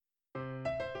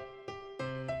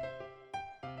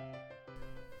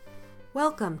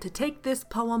Welcome to Take This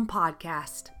Poem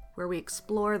podcast, where we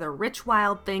explore the rich,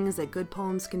 wild things that good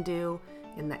poems can do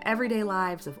in the everyday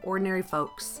lives of ordinary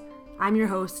folks. I'm your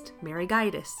host, Mary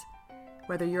Gaitis.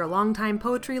 Whether you're a longtime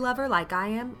poetry lover like I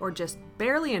am, or just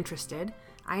barely interested,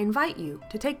 I invite you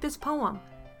to take this poem.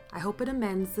 I hope it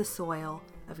amends the soil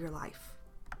of your life.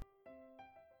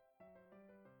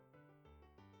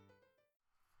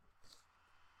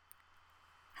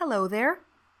 Hello there.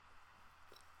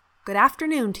 Good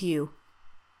afternoon to you.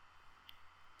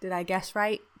 Did I guess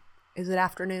right? Is it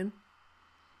afternoon?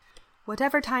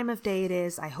 Whatever time of day it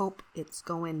is, I hope it's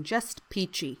going just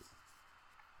peachy.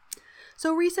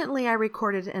 So recently I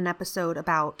recorded an episode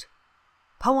about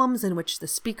poems in which the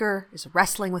speaker is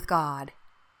wrestling with God.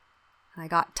 I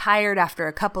got tired after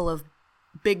a couple of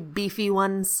big beefy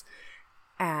ones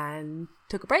and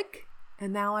took a break.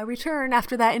 And now I return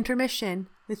after that intermission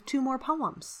with two more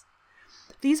poems.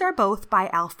 These are both by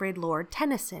Alfred Lord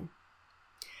Tennyson.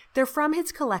 They're from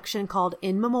his collection called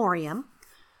In Memoriam,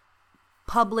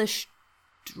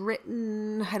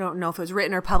 written, I don't know if it was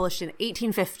written or published in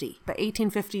 1850, but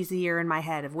 1850 is the year in my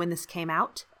head of when this came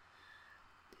out.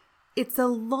 It's a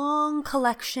long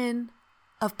collection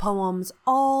of poems,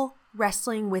 all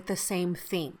wrestling with the same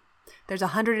theme. There's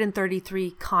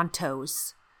 133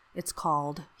 cantos,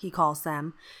 he calls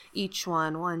them. Each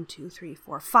one,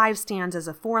 5 stanzas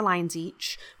of 4 lines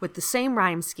each, with the same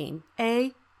rhyme scheme,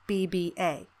 A, B, B,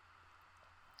 A.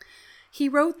 He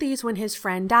wrote these when his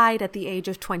friend died at the age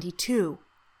of 22.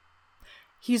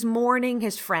 He's mourning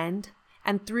his friend,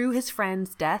 and through his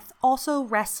friend's death, also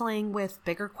wrestling with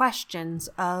bigger questions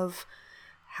of,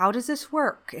 how does this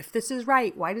work? If this is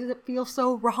right, why does it feel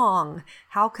so wrong?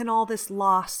 How can all this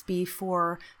loss be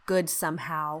for good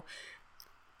somehow?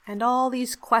 And all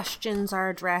these questions are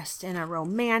addressed in a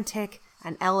romantic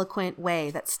and eloquent way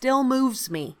that still moves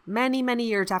me many, many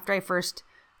years after I first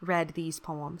read these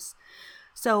poems.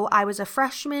 So I was a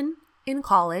freshman in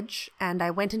college and I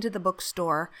went into the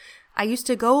bookstore. I used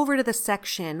to go over to the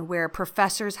section where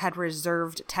professors had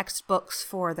reserved textbooks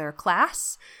for their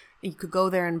class. You could go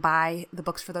there and buy the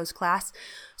books for those classes.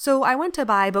 So I went to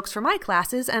buy books for my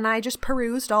classes and I just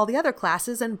perused all the other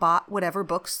classes and bought whatever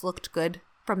books looked good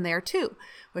from there too,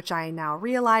 which I now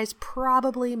realize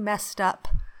probably messed up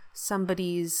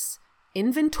somebody's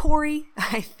inventory.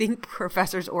 I think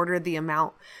professors ordered the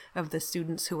amount of the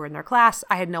students who were in their class.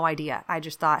 I had no idea. I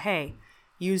just thought, hey,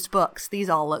 used books. These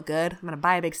all look good. I'm going to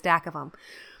buy a big stack of them.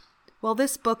 Well,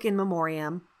 this book In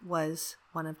Memoriam was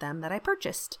one of them that I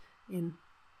purchased in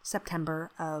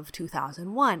September of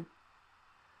 2001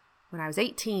 when I was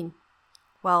 18.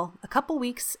 Well, a couple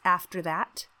weeks after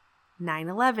that,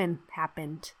 9/11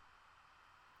 happened.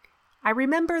 I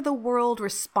remember the world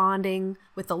responding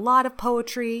with a lot of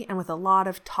poetry and with a lot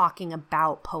of talking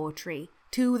about poetry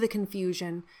to the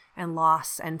confusion and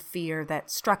loss and fear that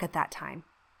struck at that time.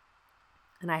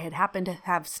 And I had happened to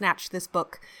have snatched this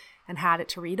book and had it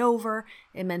to read over.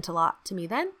 It meant a lot to me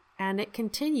then, and it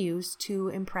continues to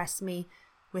impress me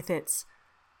with its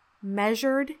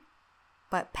measured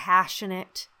but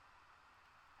passionate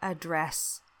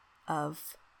address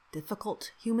of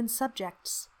difficult human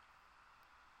subjects.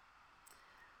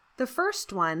 The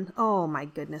first one, oh my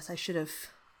goodness, I should have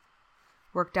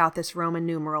worked out this Roman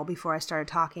numeral before I started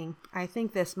talking. I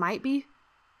think this might be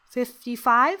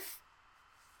 55,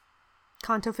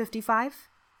 Canto 55.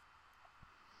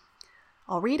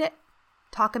 I'll read it,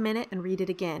 talk a minute, and read it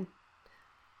again.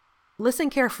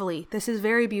 Listen carefully, this is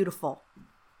very beautiful.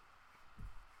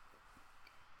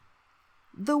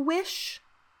 The wish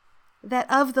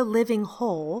that of the living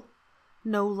whole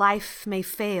no life may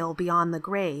fail beyond the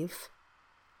grave,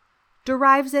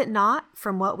 derives it not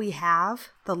from what we have,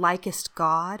 the likest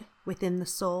God within the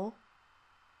soul?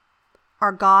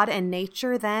 Are God and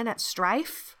nature then at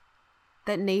strife,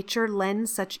 that nature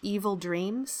lends such evil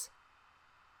dreams?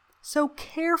 So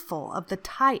careful of the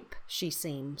type she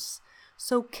seems,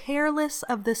 so careless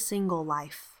of the single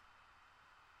life,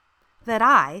 that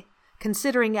I,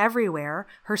 considering everywhere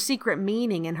her secret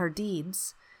meaning in her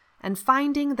deeds, and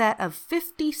finding that of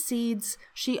 50 seeds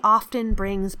she often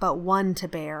brings but one to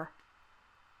bear,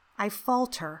 I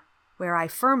falter where I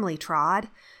firmly trod,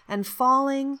 and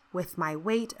falling with my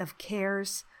weight of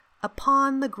cares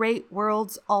upon the great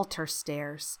world's altar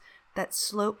stairs that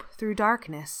slope through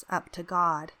darkness up to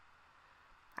God,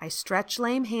 I stretch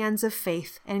lame hands of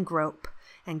faith and grope,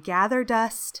 and gather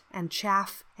dust and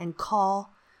chaff and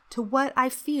call to what I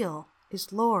feel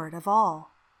is Lord of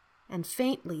all, and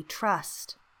faintly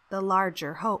trust the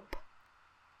larger hope.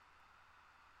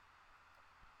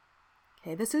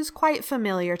 Okay, this is quite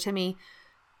familiar to me,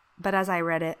 but as I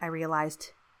read it, I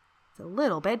realized it's a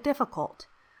little bit difficult.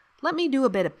 Let me do a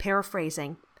bit of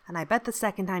paraphrasing, and I bet the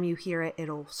second time you hear it,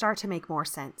 it'll start to make more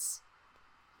sense.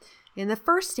 In the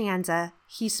first stanza,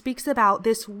 he speaks about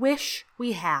this wish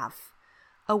we have,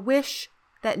 a wish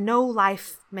that no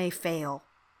life may fail.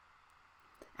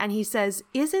 And he says,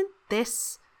 isn't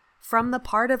this from the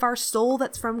part of our soul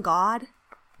that's from God?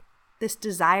 This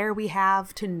desire we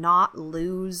have to not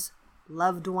lose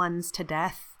loved ones to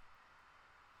death.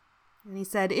 And he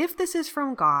said, if this is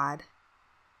from God,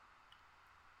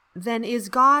 then is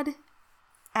God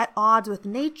at odds with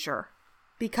nature?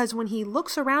 Because when he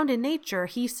looks around in nature,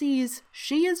 he sees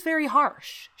she is very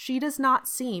harsh. She does not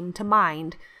seem to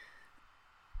mind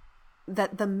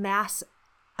that the mass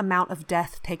amount of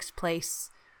death takes place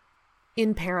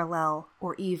in parallel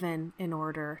or even in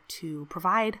order to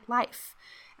provide life.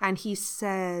 And he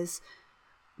says,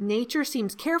 nature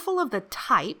seems careful of the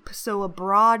type, so a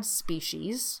broad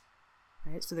species,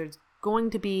 right? So there's going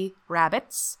to be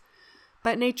rabbits,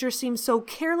 but nature seems so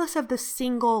careless of the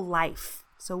single life.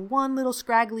 So one little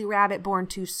scraggly rabbit born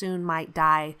too soon might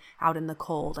die out in the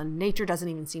cold, and nature doesn't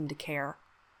even seem to care.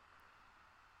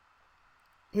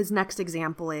 His next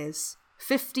example is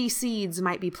 50 seeds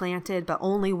might be planted, but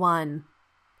only one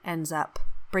ends up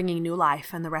bringing new life,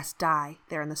 and the rest die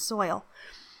there in the soil.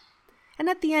 And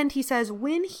at the end, he says,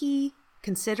 when he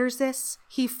considers this,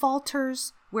 he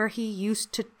falters where he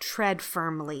used to tread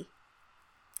firmly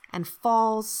and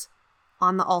falls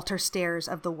on the altar stairs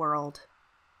of the world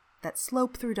that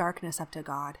slope through darkness up to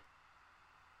God.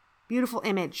 Beautiful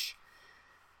image.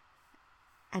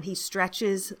 And he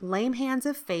stretches lame hands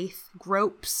of faith,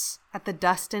 gropes at the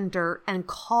dust and dirt, and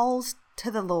calls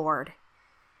to the Lord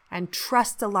and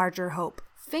trusts a larger hope.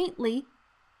 Faintly,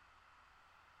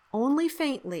 only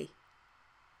faintly,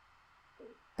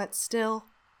 but still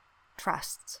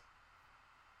trusts.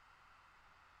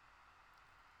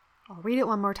 I'll read it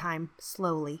one more time,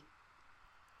 slowly.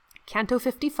 Canto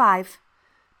 55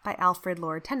 by Alfred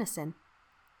Lord Tennyson.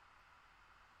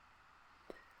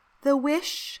 The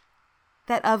wish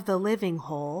that of the living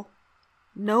whole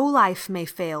no life may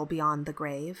fail beyond the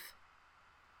grave,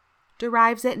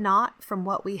 derives it not from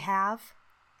what we have,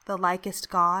 the likest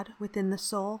God within the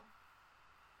soul?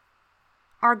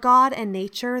 Are God and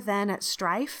nature then at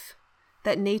strife,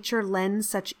 that nature lends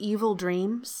such evil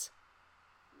dreams?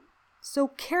 So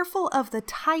careful of the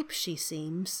type she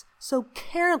seems, so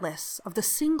careless of the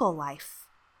single life,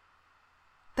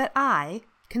 that I,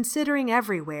 considering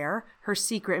everywhere her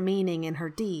secret meaning in her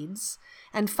deeds,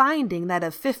 and finding that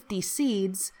of 50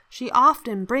 seeds she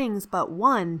often brings but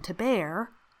one to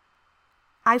bear,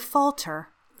 I falter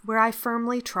where I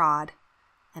firmly trod,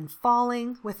 and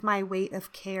falling with my weight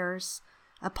of cares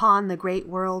upon the great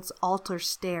world's altar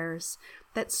stairs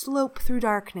that slope through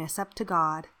darkness up to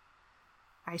God,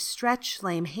 I stretch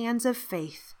lame hands of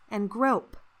faith and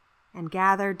grope and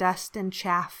gather dust and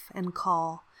chaff and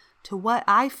call to what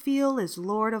I feel is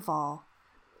Lord of all,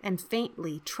 and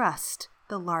faintly trust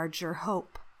the larger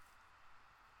hope.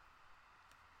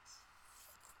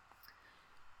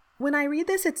 When I read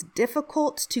this, it's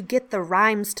difficult to get the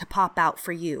rhymes to pop out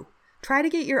for you. Try to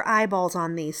get your eyeballs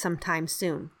on these sometime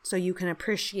soon so you can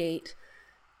appreciate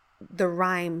the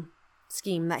rhyme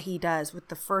scheme that he does with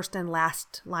the first and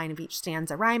last line of each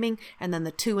stanza rhyming, and then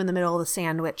the two in the middle of the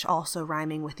sandwich also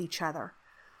rhyming with each other.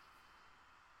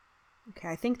 Okay,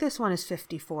 I think this one is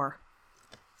 54.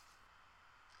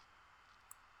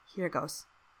 Here it goes.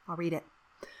 I'll read it.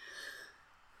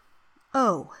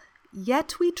 Oh,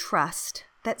 yet we trust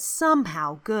that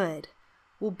somehow good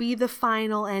will be the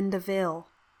final end of ill,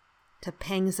 to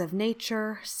pangs of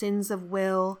nature, sins of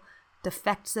will,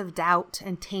 defects of doubt,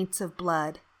 and taints of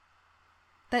blood,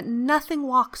 that nothing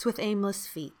walks with aimless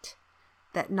feet,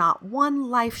 that not one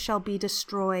life shall be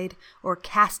destroyed or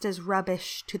cast as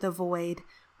rubbish to the void,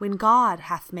 when God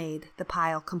hath made the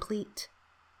pile complete,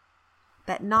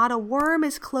 that not a worm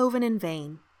is cloven in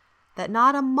vain, that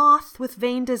not a moth with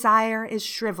vain desire is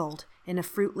shriveled in a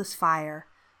fruitless fire,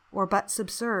 or but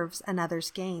subserves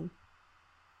another's gain.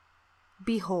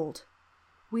 Behold,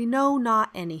 we know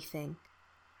not anything.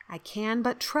 I can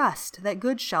but trust that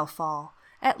good shall fall,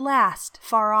 at last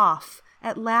far off,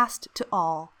 at last to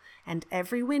all, and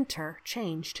every winter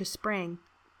change to spring.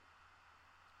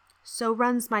 So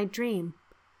runs my dream.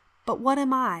 But what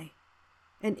am I?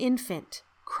 An infant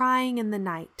crying in the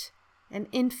night, an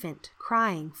infant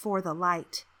crying for the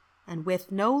light, and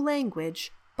with no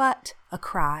language but a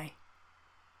cry.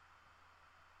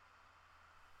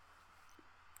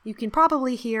 You can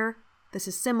probably hear this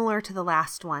is similar to the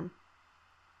last one.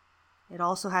 It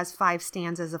also has 5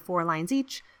 stanzas of 4 lines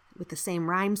each with the same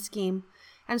rhyme scheme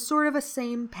and sort of a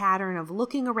same pattern of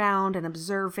looking around and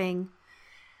observing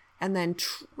and then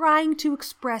trying to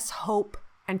express hope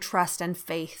and trust and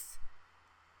faith,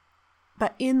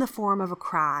 but in the form of a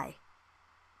cry.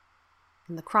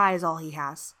 And the cry is all he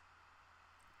has.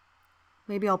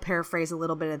 Maybe I'll paraphrase a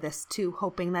little bit of this too,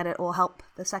 hoping that it will help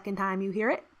the second time you hear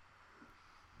it.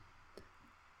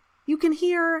 You can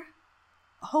hear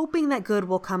hoping that good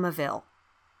will come of ill.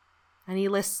 And he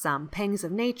lists some: pangs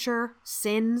of nature,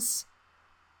 sins,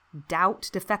 doubt,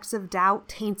 defects of doubt,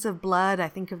 taints of blood. I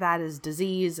think of that as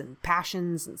disease and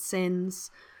passions and sins.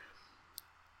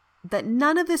 That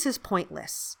none of this is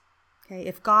pointless. Okay,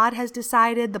 if God has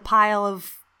decided the pile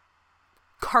of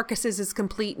carcasses is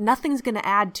complete, nothing's going to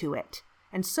add to it.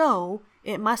 And so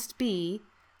it must be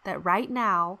that right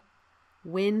now,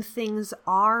 when things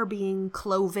are being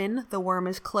cloven, the worm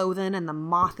is cloven and the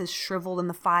moth is shriveled in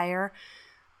the fire,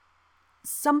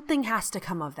 something has to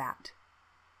come of that.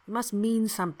 It must mean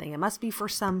something. It must be for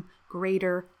some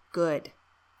greater good.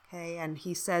 Okay, and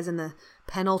he says in the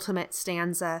penultimate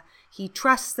stanza, he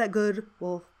trusts that good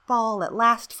will fall at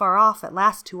last far off, at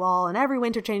last to all, and every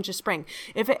winter change to spring.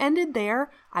 If it ended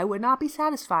there, I would not be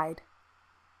satisfied.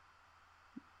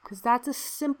 Because that's a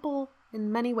simple,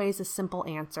 in many ways, a simple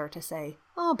answer to say,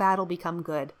 oh, bad will become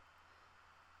good.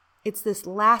 It's this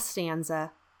last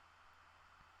stanza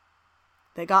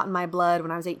that got in my blood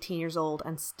when I was 18 years old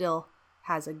and still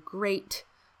has a great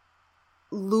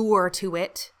lure to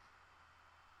it.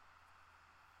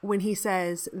 When he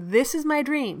says, this is my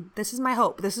dream, this is my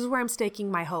hope, this is where I'm staking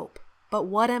my hope. But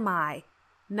what am I?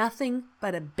 Nothing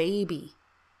but a baby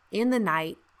in the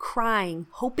night, crying,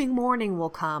 hoping morning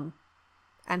will come,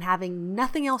 and having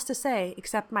nothing else to say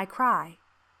except my cry.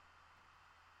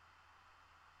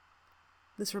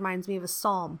 This reminds me of a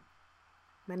psalm.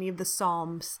 Many of the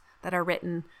psalms that are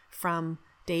written from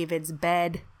David's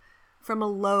bed, from a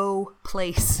low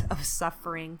place of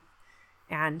suffering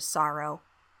and sorrow,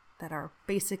 that are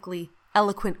basically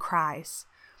eloquent cries.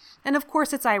 And of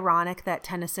course, it's ironic that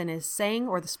Tennyson is saying,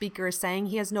 or the speaker is saying,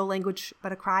 he has no language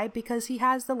but a cry, because he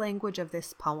has the language of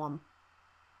this poem,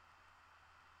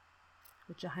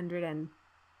 which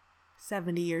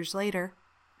 170 years later,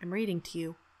 I'm reading to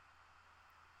you.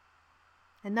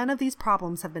 And none of these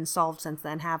problems have been solved since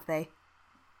then, have they?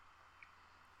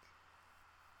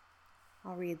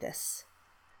 I'll read this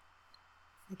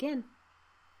again.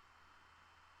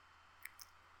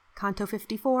 Canto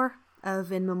 54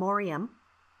 of In Memoriam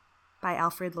by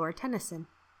Alfred Lord Tennyson.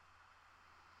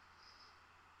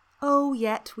 Oh,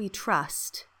 yet we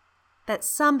trust that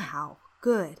somehow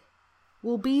good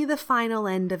will be the final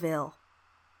end of ill.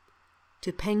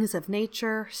 To pangs of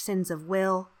nature, sins of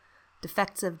will,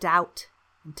 defects of doubt,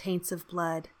 and taints of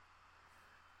blood,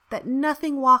 that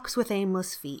nothing walks with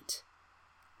aimless feet,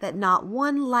 that not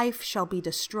one life shall be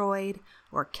destroyed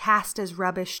or cast as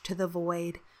rubbish to the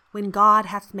void, when God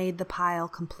hath made the pile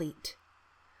complete,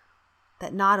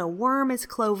 that not a worm is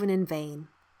cloven in vain,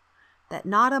 that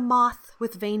not a moth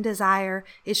with vain desire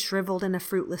is shriveled in a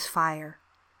fruitless fire,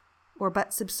 or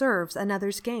but subserves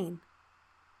another's gain.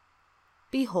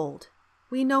 Behold,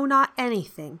 we know not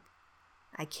anything.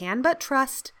 I can but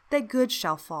trust that good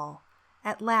shall fall,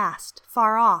 at last,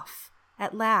 far off,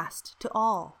 at last, to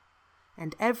all,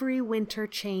 and every winter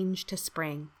change to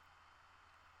spring.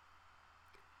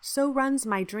 So runs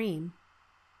my dream,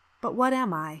 but what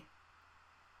am I?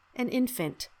 An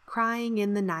infant crying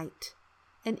in the night,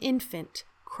 an infant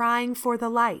crying for the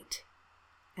light,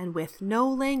 and with no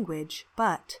language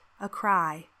but a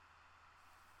cry.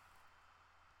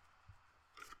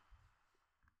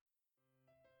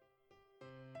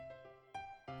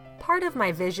 Part of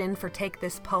my vision for Take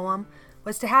This Poem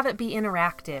was to have it be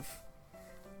interactive.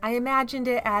 I imagined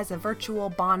it as a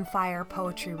virtual bonfire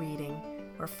poetry reading,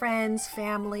 where friends,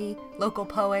 family, local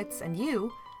poets, and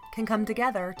you can come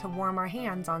together to warm our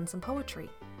hands on some poetry.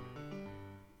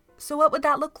 So what would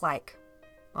that look like?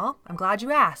 Well, I'm glad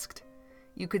you asked.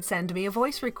 You could send me a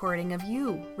voice recording of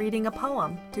you reading a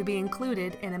poem to be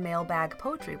included in a mailbag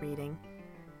poetry reading.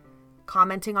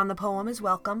 Commenting on the poem is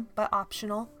welcome, but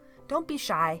optional. Don't be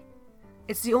shy.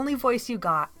 It's the only voice you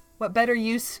got. What better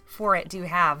use for it do you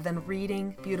have than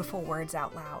reading beautiful words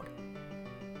out loud?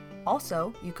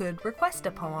 Also, you could request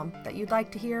a poem that you'd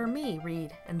like to hear me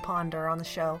read and ponder on the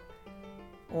show.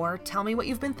 Or tell me what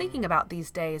you've been thinking about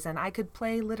these days, and I could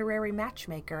play literary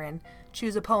matchmaker and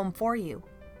choose a poem for you.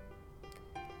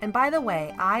 And by the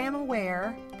way, I am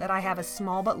aware that I have a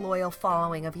small but loyal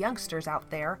following of youngsters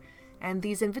out there, and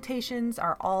these invitations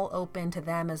are all open to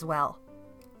them as well.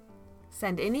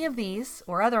 Send any of these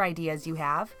or other ideas you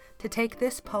have to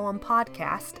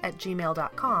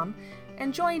takethispoempodcast@gmail.com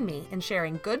and join me in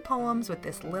sharing good poems with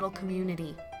this little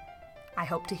community. I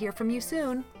hope to hear from you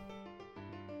soon.